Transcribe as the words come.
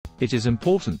It is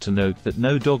important to note that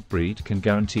no dog breed can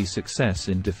guarantee success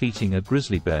in defeating a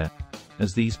grizzly bear,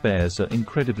 as these bears are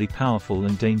incredibly powerful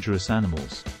and dangerous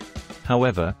animals.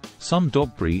 However, some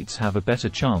dog breeds have a better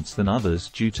chance than others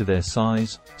due to their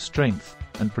size, strength,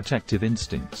 and protective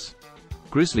instincts.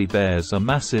 Grizzly bears are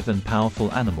massive and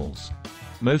powerful animals.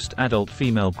 Most adult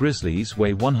female grizzlies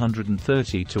weigh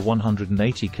 130 to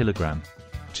 180 kg,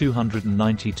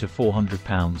 290 to 400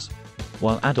 pounds,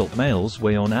 while adult males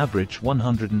weigh on average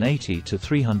 180 to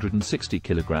 360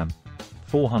 kg,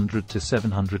 400 to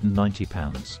 790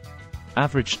 pounds.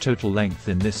 Average total length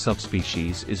in this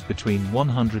subspecies is between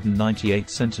 198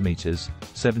 cm,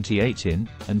 78 in,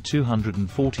 and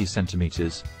 240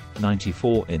 cm,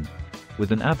 94 in,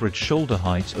 with an average shoulder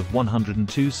height of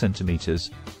 102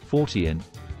 cm, 40 in,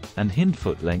 and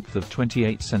hindfoot length of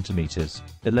 28 cm,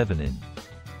 11 in.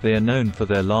 They are known for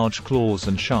their large claws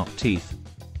and sharp teeth,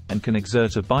 and can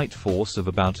exert a bite force of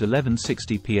about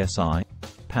 1160 psi,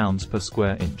 pounds per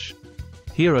square inch.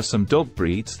 Here are some dog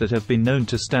breeds that have been known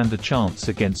to stand a chance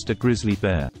against a grizzly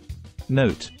bear.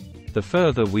 Note: the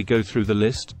further we go through the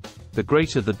list, the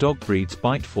greater the dog breed's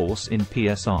bite force in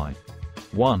psi.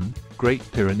 1.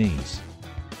 Great Pyrenees.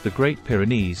 The Great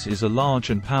Pyrenees is a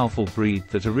large and powerful breed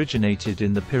that originated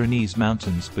in the Pyrenees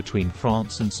Mountains between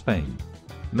France and Spain.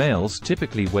 Males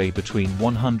typically weigh between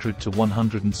 100 to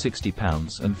 160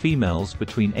 pounds and females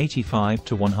between 85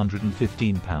 to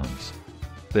 115 pounds.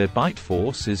 Their bite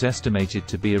force is estimated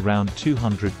to be around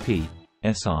 200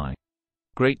 psi.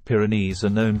 Great Pyrenees are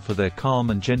known for their calm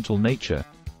and gentle nature,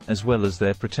 as well as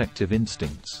their protective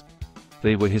instincts.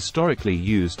 They were historically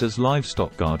used as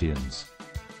livestock guardians.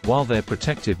 While their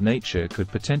protective nature could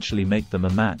potentially make them a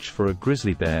match for a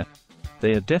grizzly bear,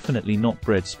 they are definitely not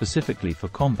bred specifically for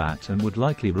combat and would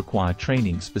likely require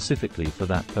training specifically for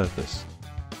that purpose.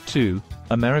 2.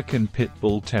 American Pit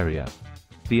Bull Terrier.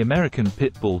 The American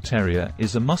Pit Bull Terrier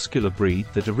is a muscular breed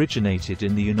that originated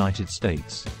in the United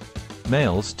States.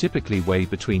 Males typically weigh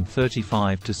between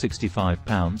 35 to 65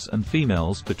 pounds and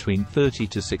females between 30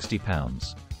 to 60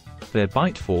 pounds. Their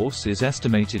bite force is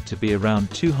estimated to be around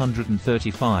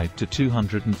 235 to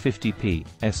 250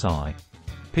 psi.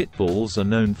 Pit bulls are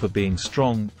known for being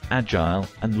strong, agile,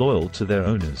 and loyal to their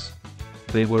owners.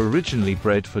 They were originally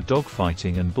bred for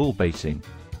dogfighting and bull baiting,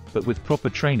 but with proper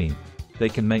training, they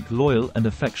can make loyal and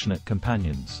affectionate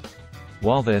companions.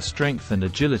 While their strength and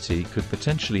agility could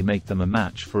potentially make them a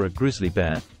match for a grizzly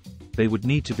bear, they would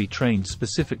need to be trained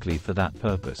specifically for that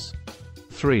purpose.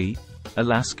 3.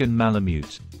 Alaskan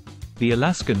Malamute. The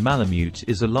Alaskan Malamute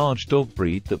is a large dog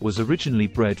breed that was originally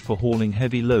bred for hauling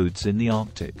heavy loads in the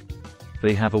Arctic.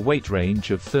 They have a weight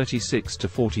range of 36 to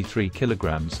 43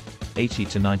 kilograms, 80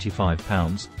 to 95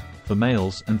 pounds, for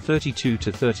males and 32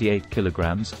 to 38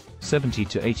 kilograms, 70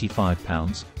 to 85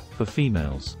 pounds, for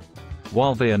females.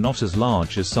 While they are not as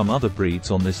large as some other breeds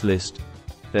on this list,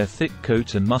 their thick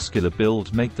coat and muscular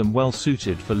build make them well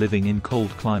suited for living in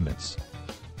cold climates.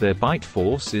 Their bite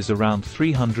force is around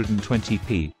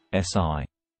 320 psi.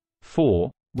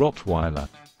 4. Rottweiler.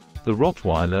 The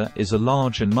Rottweiler is a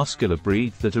large and muscular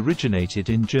breed that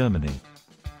originated in Germany.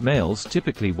 Males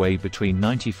typically weigh between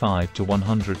 95 to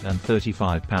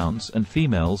 135 pounds and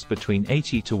females between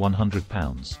 80 to 100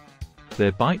 pounds.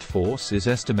 Their bite force is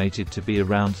estimated to be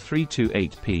around 3 to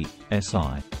 8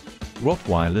 psi.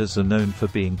 Rottweilers are known for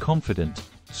being confident,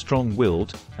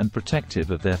 strong-willed, and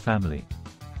protective of their family.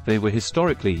 They were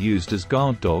historically used as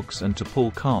guard dogs and to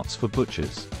pull carts for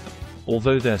butchers.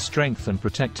 Although their strength and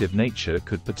protective nature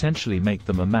could potentially make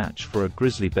them a match for a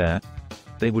grizzly bear,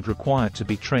 they would require to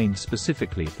be trained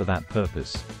specifically for that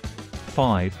purpose.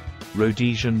 5.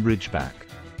 Rhodesian Ridgeback.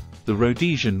 The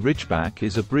Rhodesian Ridgeback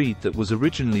is a breed that was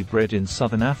originally bred in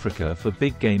southern Africa for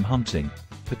big game hunting,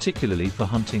 particularly for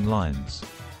hunting lions.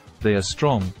 They are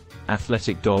strong,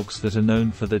 athletic dogs that are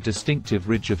known for their distinctive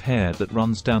ridge of hair that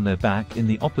runs down their back in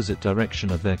the opposite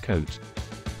direction of their coat.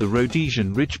 The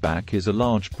Rhodesian Ridgeback is a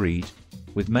large breed,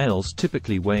 with males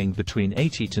typically weighing between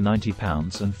 80 to 90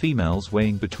 pounds and females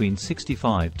weighing between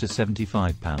 65 to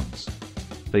 75 pounds.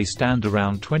 They stand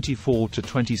around 24 to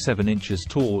 27 inches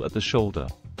tall at the shoulder.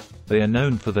 They are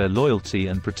known for their loyalty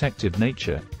and protective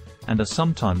nature, and are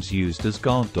sometimes used as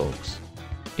guard dogs.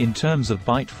 In terms of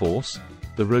bite force,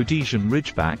 the Rhodesian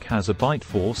Ridgeback has a bite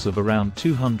force of around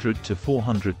 200 to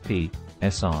 400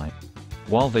 psi.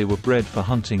 While they were bred for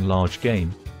hunting large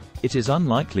game, it is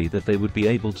unlikely that they would be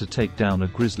able to take down a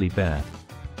grizzly bear.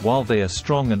 While they are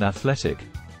strong and athletic,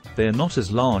 they are not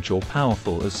as large or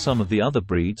powerful as some of the other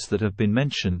breeds that have been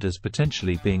mentioned as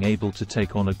potentially being able to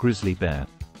take on a grizzly bear.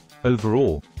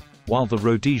 Overall, while the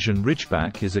Rhodesian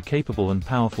Ridgeback is a capable and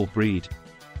powerful breed,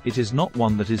 it is not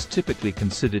one that is typically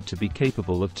considered to be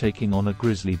capable of taking on a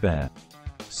grizzly bear.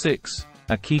 6.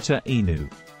 Akita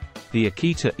Inu. The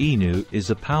Akita Inu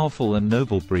is a powerful and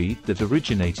noble breed that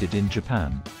originated in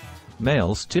Japan.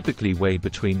 Males typically weigh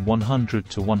between 100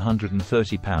 to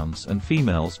 130 pounds and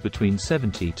females between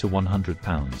 70 to 100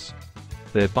 pounds.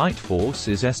 Their bite force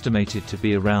is estimated to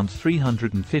be around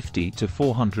 350 to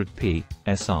 400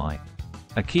 psi.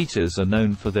 Akitas are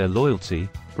known for their loyalty,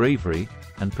 bravery,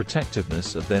 and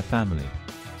protectiveness of their family.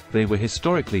 They were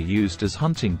historically used as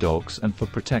hunting dogs and for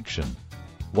protection.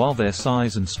 While their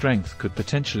size and strength could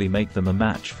potentially make them a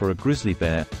match for a grizzly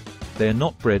bear, they are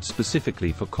not bred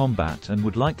specifically for combat and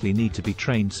would likely need to be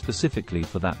trained specifically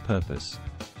for that purpose.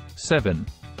 7.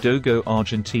 Dogo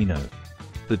Argentino.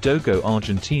 The Dogo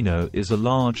Argentino is a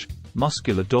large,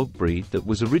 muscular dog breed that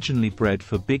was originally bred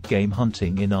for big game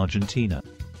hunting in Argentina.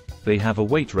 They have a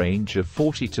weight range of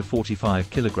 40 to 45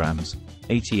 kilograms,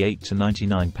 88 to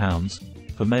 99 pounds,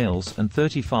 for males and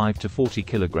 35 to 40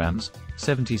 kilograms,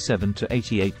 77 to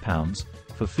 88 pounds,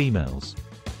 for females.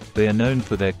 They are known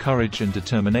for their courage and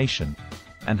determination,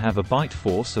 and have a bite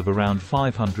force of around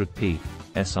 500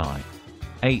 psi.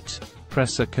 8.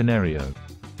 Presa Canario.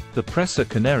 The Presa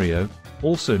Canario,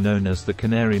 also known as the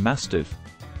Canary Mastiff,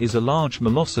 is a large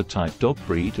Molosser-type dog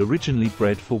breed originally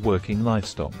bred for working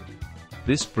livestock.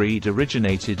 This breed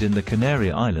originated in the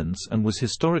Canary Islands and was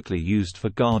historically used for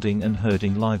guarding and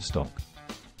herding livestock.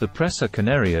 The Presa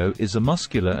Canario is a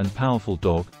muscular and powerful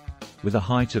dog, with a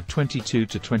height of 22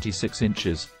 to 26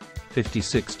 inches,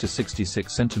 56 to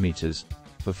 66 centimeters,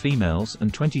 for females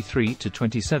and 23 to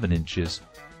 27 inches,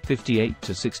 58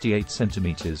 to 68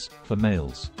 centimeters, for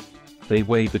males. They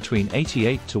weigh between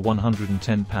 88 to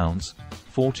 110 pounds,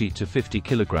 40 to 50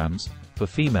 kilograms, for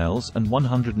females and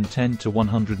 110 to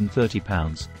 130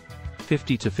 pounds,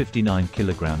 50 to 59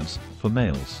 kilograms, for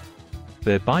males.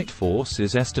 Their bite force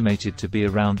is estimated to be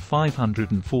around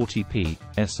 540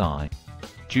 psi.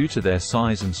 Due to their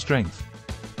size and strength,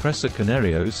 Presa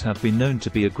Canarios have been known to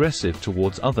be aggressive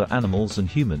towards other animals and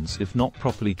humans if not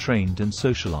properly trained and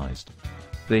socialized.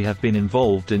 They have been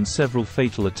involved in several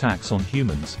fatal attacks on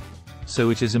humans, so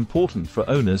it is important for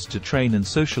owners to train and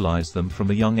socialize them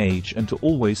from a young age and to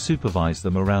always supervise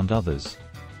them around others.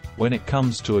 When it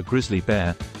comes to a grizzly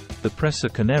bear, the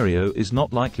Presa Canario is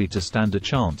not likely to stand a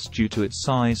chance due to its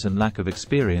size and lack of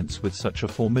experience with such a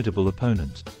formidable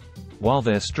opponent. While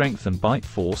their strength and bite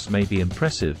force may be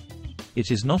impressive,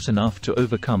 it is not enough to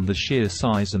overcome the sheer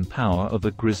size and power of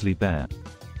a grizzly bear.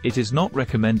 It is not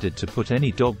recommended to put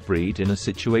any dog breed in a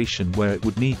situation where it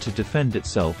would need to defend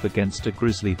itself against a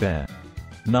grizzly bear.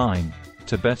 9.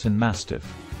 Tibetan Mastiff.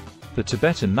 The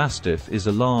Tibetan Mastiff is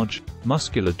a large,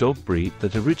 muscular dog breed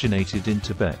that originated in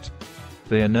Tibet.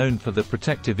 They are known for their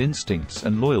protective instincts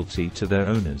and loyalty to their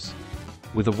owners.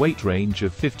 With a weight range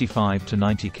of 55 to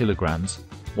 90 kilograms,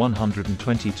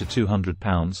 120 to 200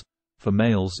 pounds, for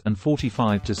males and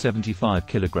 45 to 75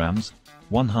 kilograms,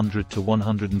 100 to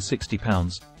 160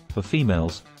 pounds, for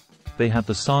females, they have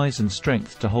the size and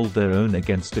strength to hold their own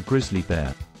against a grizzly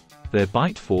bear. Their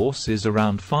bite force is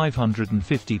around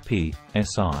 550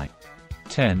 psi.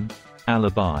 10.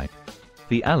 Alabai.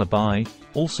 The Alabai,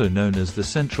 also known as the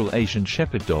Central Asian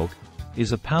Shepherd Dog,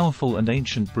 is a powerful and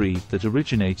ancient breed that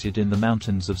originated in the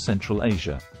mountains of Central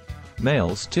Asia.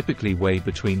 Males typically weigh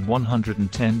between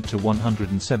 110 to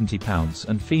 170 pounds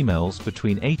and females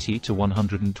between 80 to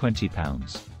 120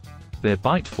 pounds. Their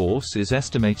bite force is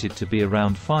estimated to be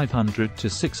around 500 to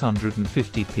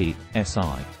 650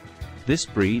 psi. This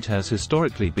breed has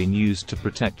historically been used to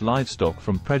protect livestock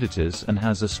from predators and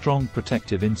has a strong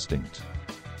protective instinct.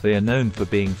 They are known for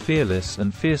being fearless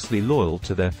and fiercely loyal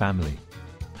to their family.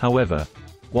 However,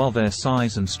 while their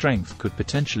size and strength could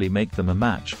potentially make them a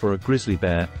match for a grizzly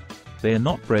bear, they are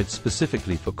not bred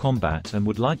specifically for combat and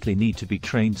would likely need to be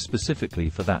trained specifically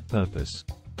for that purpose.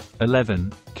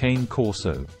 11. Cane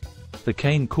Corso. The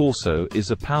Cane Corso is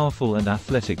a powerful and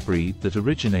athletic breed that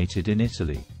originated in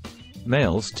Italy.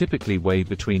 Males typically weigh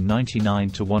between 99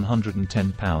 to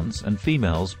 110 pounds and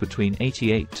females between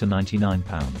 88 to 99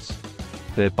 pounds.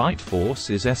 Their bite force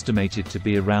is estimated to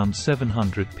be around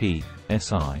 700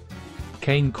 psi.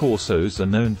 Cane Corsos are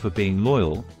known for being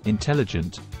loyal,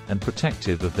 intelligent, and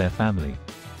protective of their family.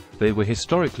 They were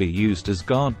historically used as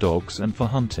guard dogs and for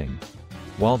hunting.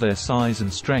 While their size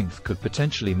and strength could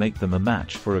potentially make them a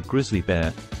match for a grizzly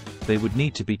bear, they would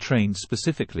need to be trained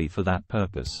specifically for that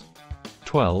purpose.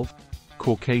 12.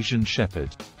 Caucasian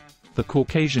Shepherd. The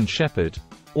Caucasian Shepherd,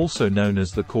 also known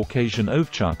as the Caucasian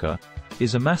Ovchaka,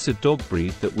 is a massive dog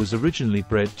breed that was originally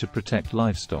bred to protect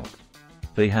livestock.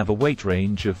 They have a weight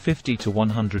range of 50 to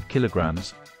 100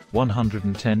 kilograms,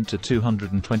 110 to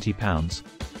 220 pounds,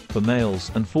 for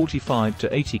males, and 45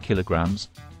 to 80 kilograms,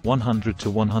 100 to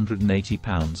 180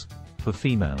 pounds, for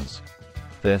females.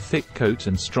 Their thick coat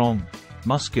and strong,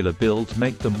 muscular build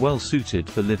make them well suited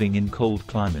for living in cold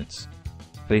climates.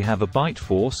 They have a bite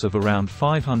force of around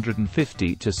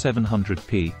 550 to 700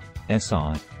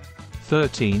 psi.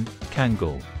 13.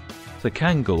 Kangal. The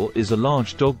Kangal is a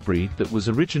large dog breed that was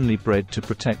originally bred to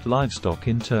protect livestock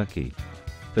in Turkey.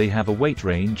 They have a weight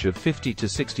range of 50 to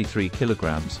 63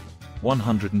 kilograms,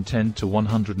 110 to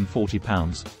 140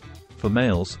 pounds, for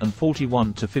males, and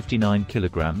 41 to 59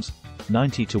 kilograms,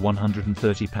 90 to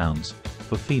 130 pounds,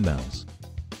 for females.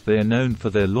 They are known for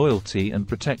their loyalty and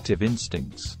protective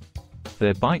instincts.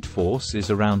 Their bite force is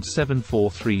around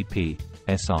 743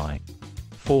 psi.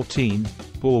 14.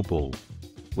 Boerboel.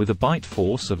 With a bite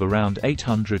force of around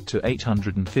 800 to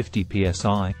 850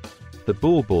 psi, the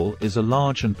Boerboel is a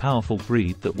large and powerful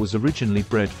breed that was originally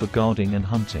bred for guarding and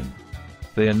hunting.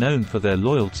 They are known for their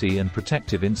loyalty and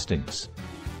protective instincts,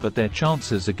 but their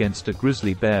chances against a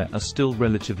grizzly bear are still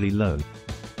relatively low.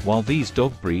 While these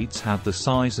dog breeds have the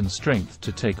size and strength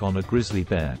to take on a grizzly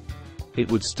bear, it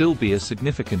would still be a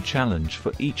significant challenge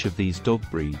for each of these dog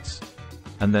breeds,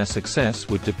 and their success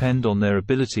would depend on their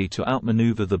ability to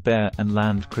outmaneuver the bear and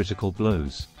land critical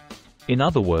blows. In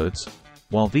other words,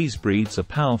 while these breeds are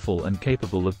powerful and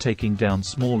capable of taking down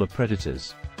smaller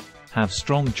predators, have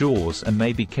strong jaws and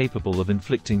may be capable of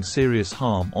inflicting serious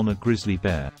harm on a grizzly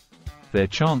bear, their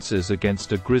chances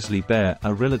against a grizzly bear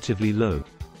are relatively low.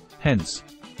 Hence,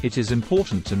 it is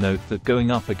important to note that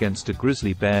going up against a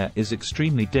grizzly bear is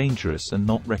extremely dangerous and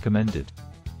not recommended.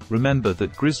 Remember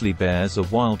that grizzly bears are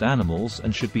wild animals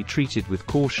and should be treated with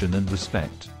caution and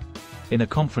respect. In a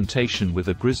confrontation with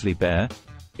a grizzly bear,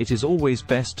 it is always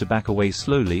best to back away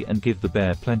slowly and give the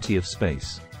bear plenty of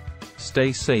space.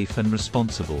 Stay safe and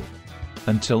responsible.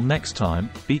 Until next time,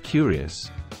 be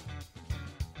curious.